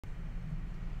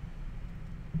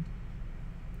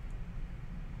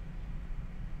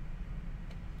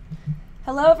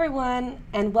Hello everyone,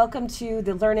 and welcome to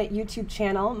the Learn It YouTube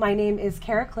channel. My name is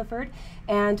Kara Clifford,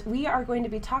 and we are going to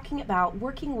be talking about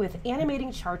working with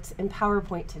animating charts in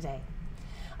PowerPoint today.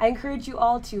 I encourage you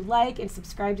all to like and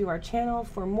subscribe to our channel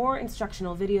for more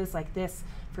instructional videos like this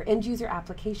for end-user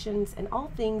applications and all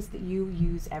things that you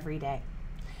use every day.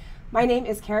 My name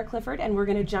is Kara Clifford, and we're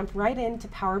going to jump right into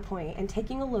PowerPoint and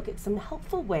taking a look at some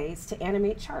helpful ways to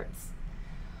animate charts.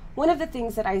 One of the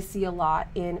things that I see a lot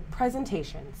in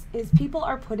presentations is people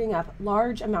are putting up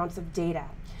large amounts of data,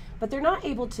 but they're not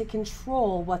able to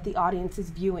control what the audience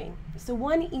is viewing. So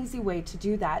one easy way to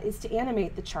do that is to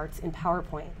animate the charts in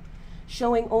PowerPoint,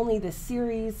 showing only the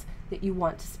series that you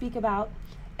want to speak about,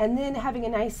 and then having a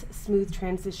nice smooth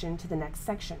transition to the next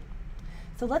section.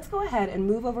 So let's go ahead and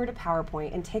move over to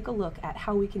PowerPoint and take a look at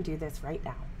how we can do this right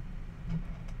now.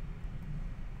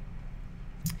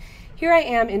 Here I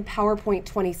am in PowerPoint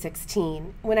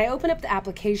 2016. When I open up the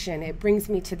application, it brings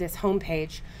me to this home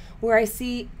page where I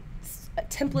see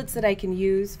templates that I can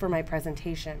use for my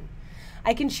presentation.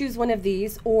 I can choose one of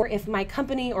these, or if my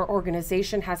company or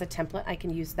organization has a template, I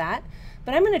can use that.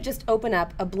 But I'm going to just open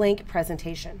up a blank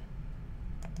presentation.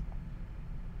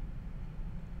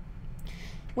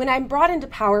 When I'm brought into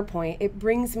PowerPoint, it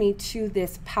brings me to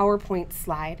this PowerPoint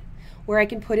slide where I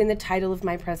can put in the title of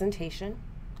my presentation.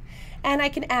 And I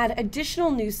can add additional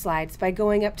new slides by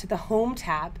going up to the Home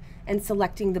tab and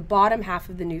selecting the bottom half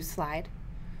of the new slide,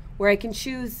 where I can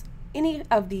choose any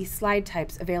of the slide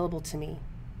types available to me.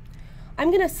 I'm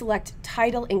going to select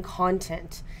Title and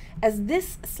Content, as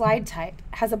this slide type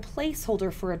has a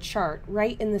placeholder for a chart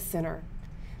right in the center,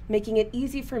 making it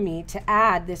easy for me to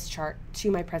add this chart to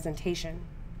my presentation.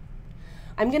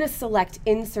 I'm going to select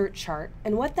Insert Chart,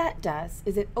 and what that does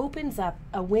is it opens up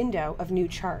a window of new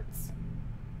charts.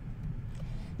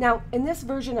 Now, in this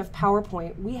version of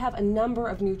PowerPoint, we have a number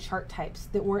of new chart types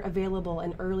that weren't available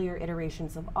in earlier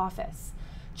iterations of Office,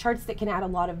 charts that can add a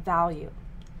lot of value.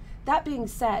 That being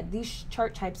said, these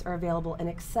chart types are available in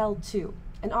Excel too,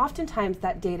 and oftentimes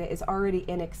that data is already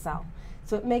in Excel,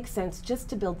 so it makes sense just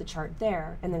to build the chart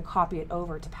there and then copy it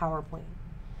over to PowerPoint.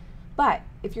 But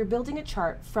if you're building a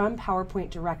chart from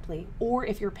PowerPoint directly, or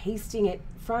if you're pasting it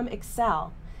from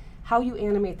Excel, how you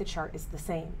animate the chart is the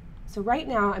same. So right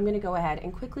now, I'm going to go ahead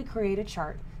and quickly create a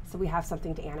chart so we have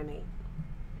something to animate.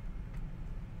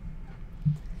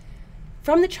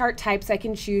 From the chart types, I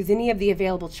can choose any of the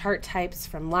available chart types,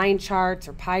 from line charts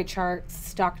or pie charts,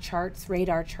 stock charts,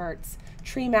 radar charts,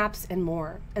 tree maps, and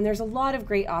more. And there's a lot of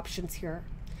great options here.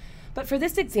 But for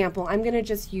this example, I'm going to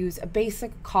just use a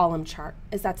basic column chart,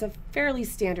 as that's a fairly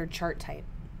standard chart type.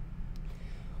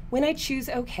 When I choose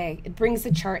OK, it brings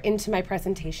the chart into my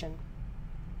presentation.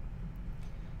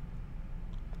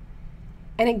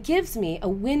 And it gives me a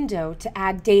window to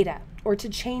add data or to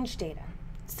change data.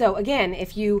 So again,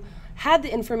 if you had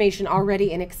the information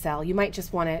already in Excel, you might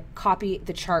just want to copy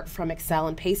the chart from Excel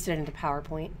and paste it into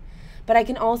PowerPoint. But I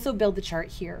can also build the chart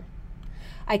here.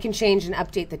 I can change and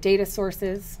update the data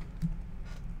sources.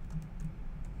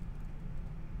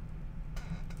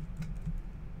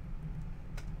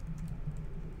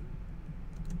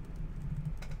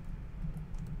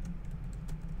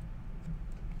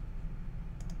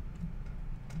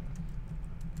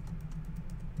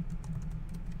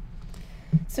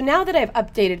 So now that I've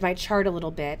updated my chart a little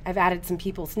bit, I've added some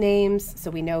people's names so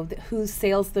we know whose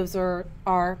sales those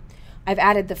are. I've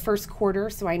added the first quarter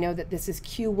so I know that this is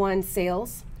Q1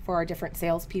 sales for our different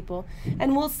salespeople,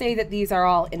 and we'll say that these are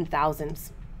all in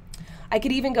thousands. I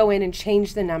could even go in and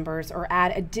change the numbers or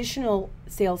add additional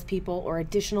salespeople or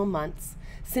additional months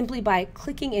simply by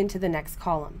clicking into the next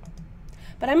column.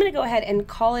 But I'm going to go ahead and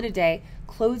call it a day,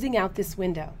 closing out this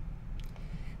window.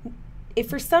 If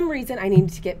for some reason I need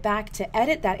to get back to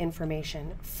edit that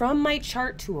information, from my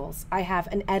chart tools, I have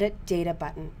an Edit Data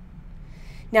button.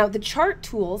 Now, the chart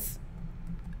tools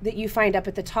that you find up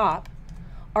at the top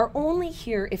are only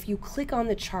here if you click on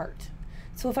the chart.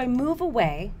 So if I move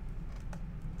away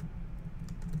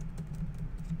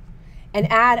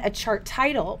and add a chart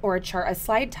title or a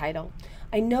slide title,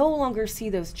 I no longer see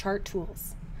those chart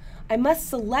tools. I must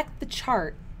select the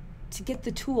chart to get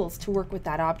the tools to work with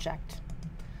that object.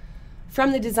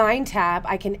 From the Design tab,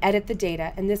 I can edit the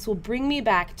data, and this will bring me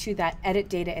back to that Edit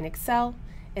Data in Excel,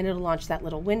 and it'll launch that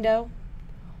little window.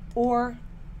 Or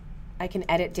I can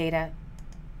edit data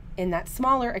in that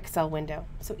smaller Excel window.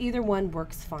 So either one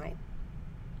works fine.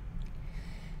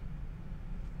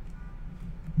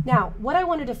 Now, what I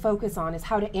wanted to focus on is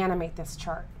how to animate this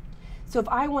chart. So if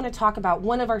I want to talk about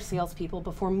one of our salespeople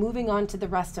before moving on to the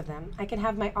rest of them, I can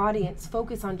have my audience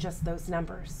focus on just those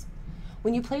numbers.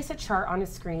 When you place a chart on a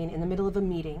screen in the middle of a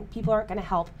meeting, people aren't going to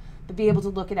help but be able to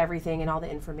look at everything and all the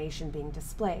information being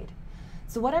displayed.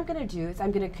 So what I'm going to do is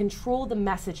I'm going to control the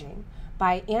messaging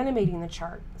by animating the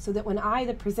chart so that when I,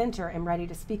 the presenter, am ready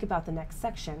to speak about the next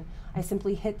section, I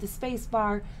simply hit the space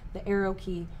bar, the arrow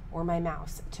key, or my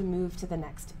mouse to move to the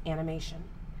next animation.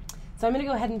 So I'm going to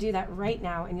go ahead and do that right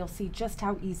now, and you'll see just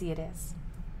how easy it is.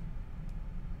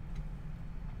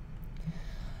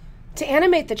 To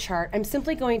animate the chart, I'm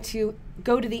simply going to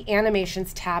go to the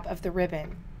Animations tab of the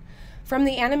ribbon. From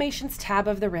the Animations tab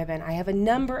of the ribbon, I have a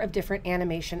number of different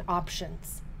animation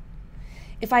options.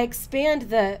 If I expand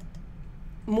the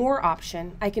More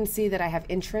option, I can see that I have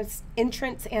entrance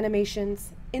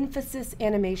animations, emphasis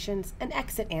animations, and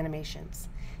exit animations,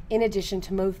 in addition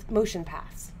to motion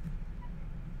paths.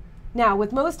 Now,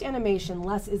 with most animation,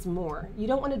 less is more. You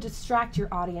don't want to distract your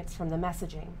audience from the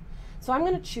messaging. So I'm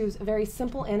going to choose a very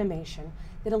simple animation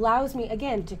that allows me,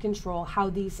 again, to control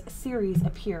how these series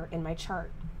appear in my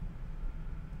chart.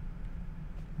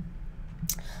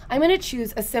 I'm going to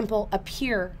choose a simple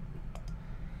appear.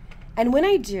 And when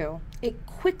I do, it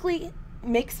quickly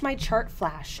makes my chart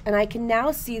flash, and I can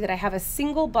now see that I have a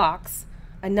single box,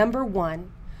 a number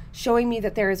 1, showing me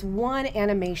that there is one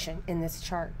animation in this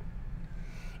chart.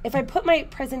 If I put my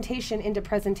presentation into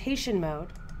presentation mode,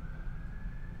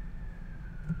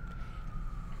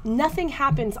 nothing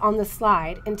happens on the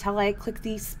slide until I click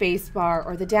the space bar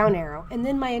or the down arrow, and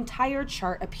then my entire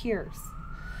chart appears.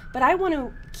 But I want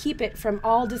to keep it from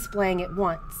all displaying at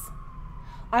once.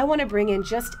 I want to bring in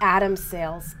just Adam's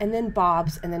sales, and then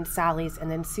Bob's, and then Sally's, and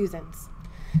then Susan's.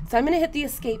 So I'm going to hit the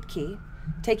escape key,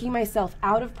 taking myself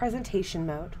out of presentation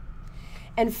mode.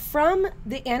 And from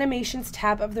the Animations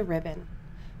tab of the ribbon,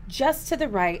 just to the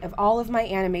right of all of my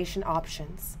animation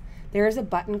options, there is a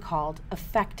button called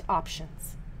Effect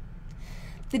Options.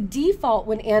 The default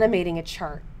when animating a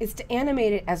chart is to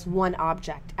animate it as one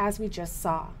object, as we just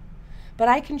saw. But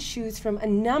I can choose from a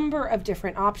number of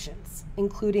different options,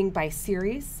 including by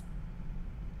series.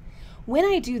 When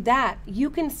I do that, you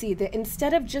can see that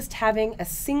instead of just having a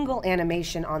single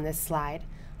animation on this slide,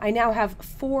 I now have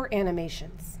 4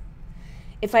 animations.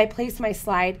 If I place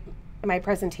my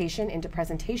presentation into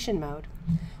presentation mode,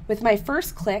 with my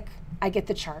first click, I get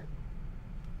the chart.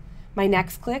 My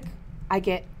next click, I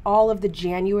get all of the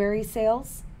January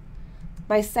sales.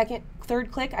 My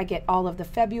third click, I get all of the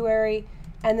February,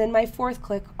 and then my fourth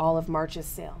click, all of March's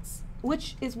sales,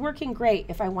 which is working great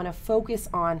if I want to focus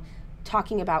on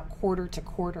talking about quarter to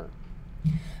quarter.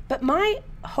 But my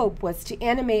hope was to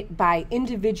animate by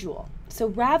individual. So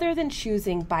rather than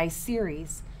choosing by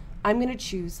series, I'm going to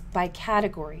choose by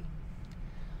category.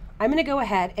 I'm going to go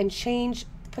ahead and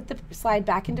put the slide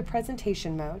back into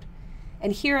presentation mode.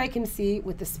 And here I can see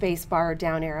with the space bar or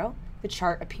down arrow, the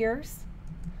chart appears.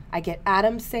 I get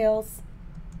Adam's sales,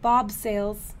 Bob's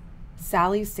sales,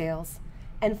 Sally's sales,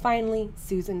 and finally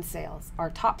Susan's sales, our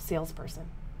top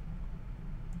salesperson.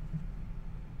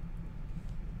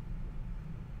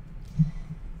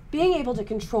 Being able to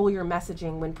control your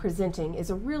messaging when presenting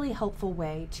is a really helpful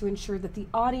way to ensure that the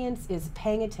audience is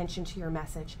paying attention to your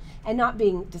message and not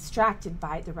being distracted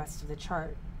by the rest of the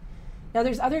chart. Now,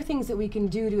 there's other things that we can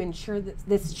do to ensure that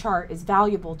this chart is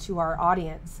valuable to our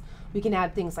audience. We can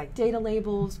add things like data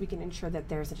labels, we can ensure that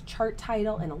there's a chart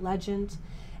title and a legend,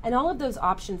 and all of those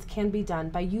options can be done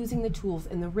by using the tools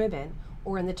in the ribbon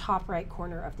or in the top right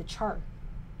corner of the chart.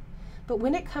 But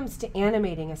when it comes to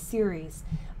animating a series,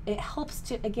 it helps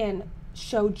to, again,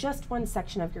 show just one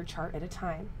section of your chart at a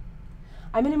time.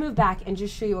 I'm going to move back and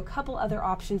just show you a couple other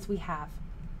options we have.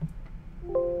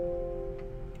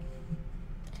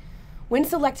 When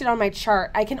selected on my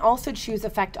chart, I can also choose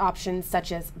effect options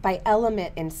such as by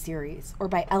element in series or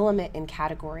by element in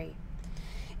category.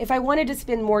 If I wanted to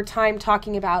spend more time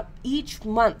talking about each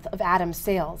month of Adam's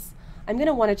sales, I'm going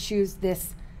to want to choose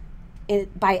this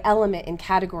by element in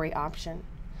category option.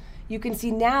 You can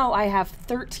see now I have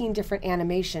 13 different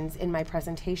animations in my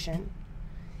presentation.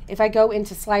 If I go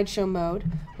into slideshow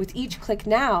mode, with each click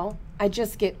now, I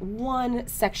just get one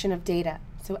section of data.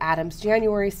 So Adam's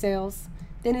January sales,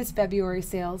 then his February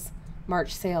sales,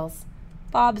 March sales,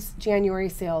 Bob's January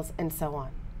sales, and so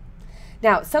on.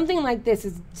 Now, something like this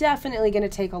is definitely going to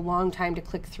take a long time to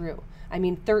click through. I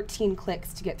mean, 13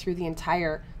 clicks to get through the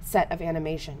entire set of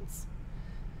animations.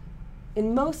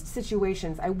 In most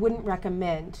situations, I wouldn't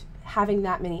recommend having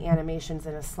that many animations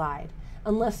in a slide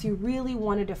unless you really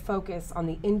wanted to focus on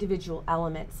the individual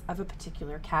elements of a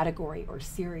particular category or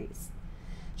series.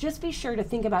 Just be sure to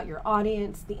think about your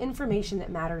audience, the information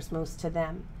that matters most to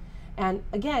them. And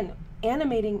again,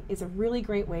 animating is a really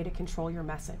great way to control your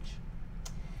message.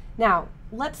 Now,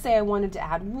 let's say I wanted to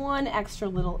add one extra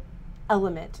little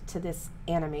element to this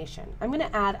animation. I'm going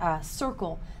to add a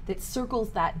circle that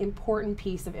circles that important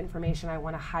piece of information I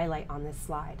want to highlight on this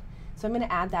slide. So I'm going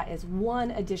to add that as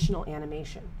one additional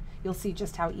animation. You'll see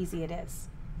just how easy it is.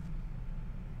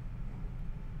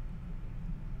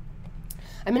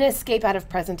 I'm going to escape out of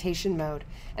presentation mode,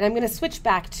 and I'm going to switch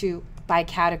back to by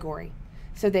category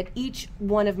so that each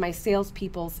one of my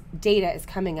salespeople's data is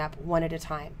coming up one at a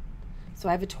time. So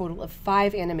I have a total of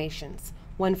 5 animations,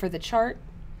 one for the chart,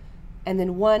 and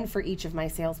then one for each of my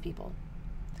salespeople.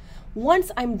 Once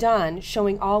I'm done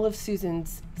showing all of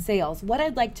Susan's sales, what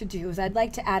I'd like to do is I'd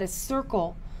like to add a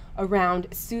circle around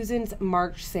Susan's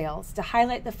March sales to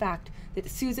highlight the fact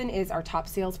that Susan is our top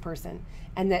salesperson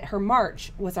and that her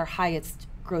March was our highest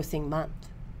grossing month.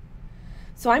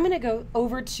 So I'm going to go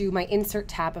over to my Insert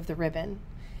tab of the ribbon,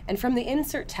 and from the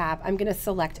Insert tab, I'm going to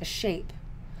select a shape.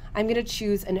 I'm going to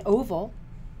choose an oval,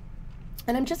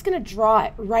 and I'm just going to draw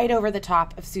it right over the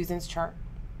top of Susan's chart.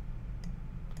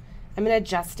 I'm going to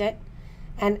adjust it,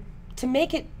 and to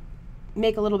make it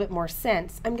make a little bit more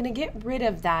sense, I'm going to get rid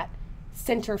of that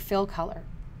center fill color.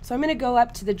 So I'm going to go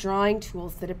up to the drawing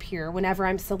tools that appear whenever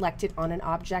I'm selected on an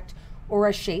object or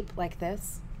a shape like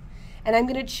this, and I'm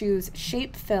going to choose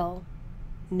Shape Fill,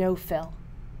 No Fill.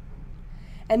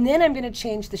 And then I'm going to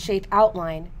change the shape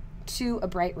outline to a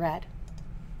bright red.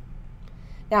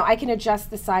 Now I can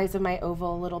adjust the size of my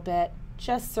oval a little bit,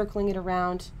 just circling it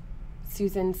around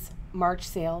Susan's March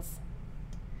sales.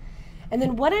 And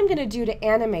then what I'm going to do to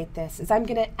animate this is I'm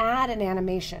going to add an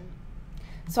animation.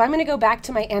 So I'm going to go back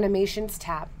to my Animations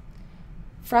tab.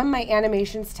 From my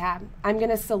Animations tab, I'm going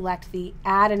to select the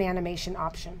Add an Animation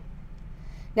option.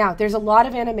 Now, there's a lot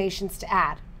of animations to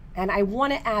add, and I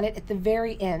want to add it at the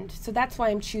very end, so that's why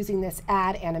I'm choosing this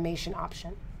Add Animation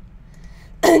option.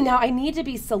 Now, I need to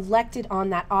be selected on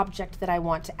that object that I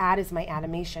want to add as my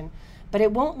animation, but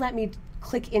it won't let me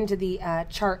click into the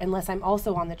chart unless I'm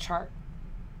also on the chart.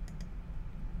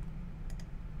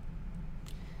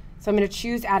 So I'm going to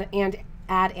choose Add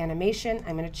Animation.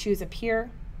 I'm going to choose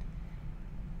Appear.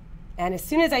 And as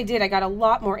soon as I did, I got a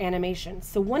lot more animations.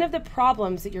 So one of the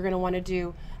problems that you're going to want to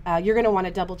do, you're going to want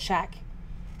to double check,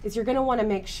 is you're going to want to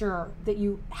make sure that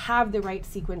you have the right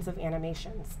sequence of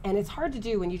animations. And it's hard to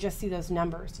do when you just see those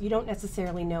numbers. You don't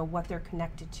necessarily know what they're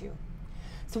connected to.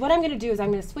 So what I'm going to do is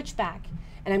I'm going to switch back,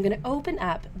 and I'm going to open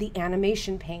up the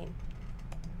animation pane.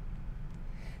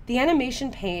 The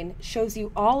animation pane shows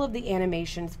you all of the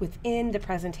animations within the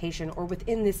presentation or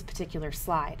within this particular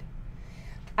slide.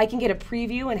 I can get a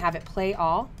preview and have it play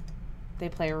all. They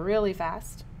play really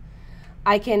fast.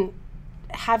 I can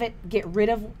have it get rid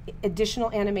of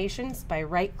additional animations by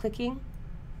right-clicking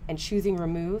and choosing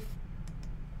Remove.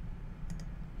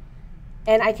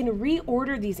 And I can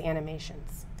reorder these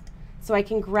animations. So I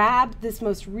can grab this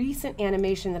most recent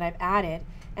animation that I've added,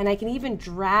 and I can even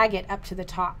drag it up to the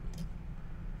top.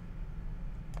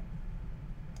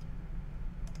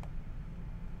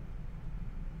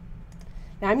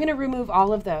 Now I'm going to remove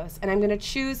all of those, and I'm going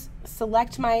to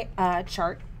select my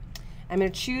chart. I'm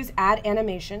going to choose Add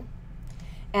Animation,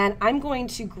 and I'm going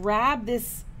to grab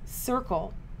this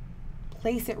circle,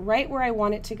 place it right where I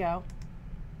want it to go,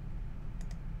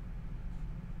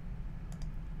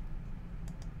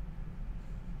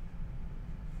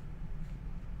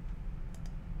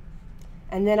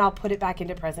 and then I'll put it back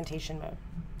into presentation mode.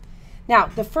 Now,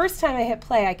 the first time I hit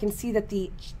play, I can see that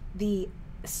the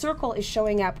circle is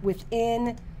showing up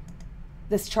within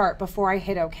this chart before I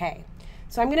hit OK.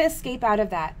 So I'm going to escape out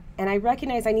of that, and I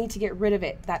recognize I need to get rid of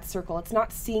it, that circle. It's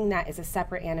not seeing that as a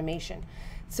separate animation.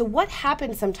 So what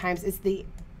happens sometimes is the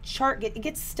chart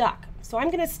gets stuck. So I'm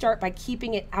going to start by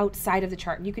keeping it outside of the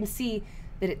chart. You can see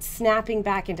that it's snapping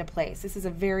back into place. This is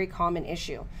a very common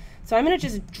issue. So I'm going to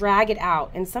just drag it out,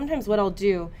 and sometimes what I'll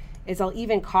do is I'll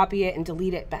even copy it and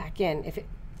delete it back in if it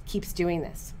keeps doing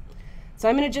this. So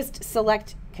I'm going to just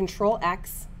select Control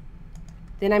X,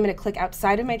 then I'm going to click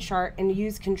outside of my chart and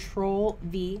use Control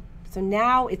V. So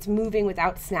now it's moving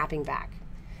without snapping back.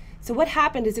 So what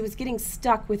happened is it was getting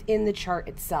stuck within the chart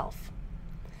itself.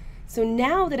 So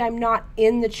now that I'm not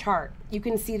in the chart, you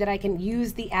can see that I can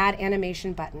use the Add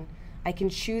Animation button. I can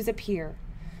choose Appear.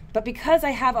 But because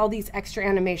I have all these extra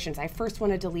animations, I first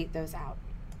want to delete those out.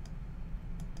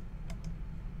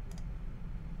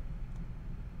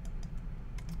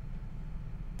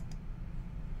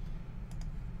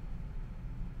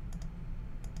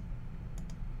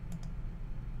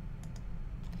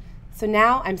 So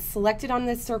now I'm selected on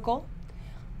this circle.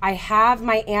 I have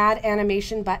my Add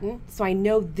Animation button, so I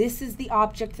know this is the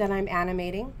object that I'm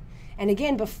animating. And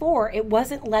again, before, it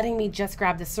wasn't letting me just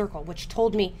grab the circle, which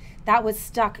told me that was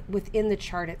stuck within the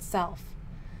chart itself.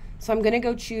 So I'm going to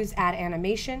go choose Add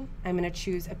Animation. I'm going to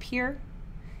choose Appear.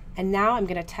 And now I'm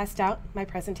going to test out my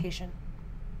presentation.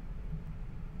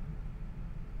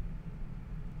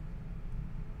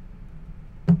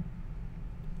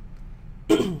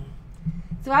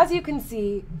 So as you can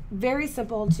see, very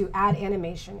simple to add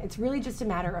animation. It's really just a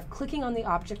matter of clicking on the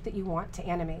object that you want to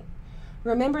animate.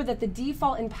 Remember that the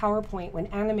default in PowerPoint when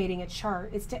animating a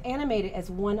chart is to animate it as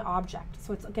one object,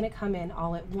 so it's going to come in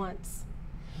all at once.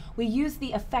 We use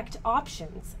the effect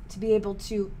options to be able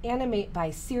to animate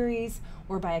by series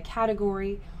or by a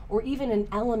category or even an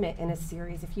element in a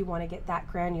series if you want to get that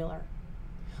granular.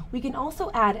 We can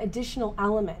also add additional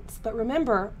elements, but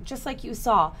remember, just like you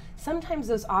saw, sometimes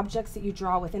those objects that you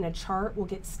draw within a chart will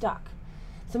get stuck.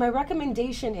 So my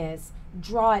recommendation is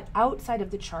draw it outside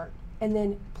of the chart and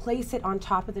then place it on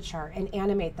top of the chart and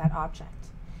animate that object.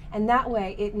 And that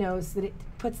way it knows that it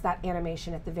puts that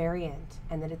animation at the very end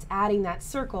and that it's adding that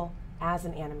circle as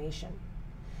an animation.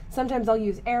 Sometimes I'll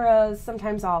use arrows,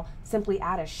 sometimes I'll simply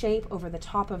add a shape over the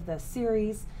top of the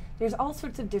series. There's all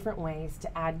sorts of different ways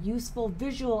to add useful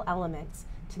visual elements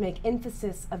to make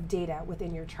emphasis of data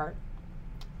within your chart.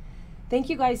 Thank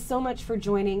you guys so much for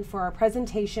joining for our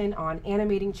presentation on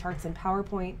animating charts in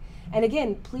PowerPoint. And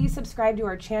again, please subscribe to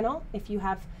our channel. If you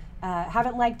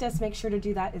haven't liked us, make sure to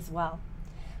do that as well.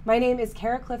 My name is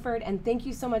Kara Clifford, and thank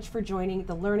you so much for joining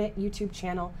the Learn It YouTube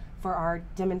channel for our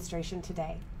demonstration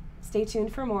today. Stay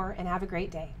tuned for more and have a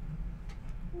great day.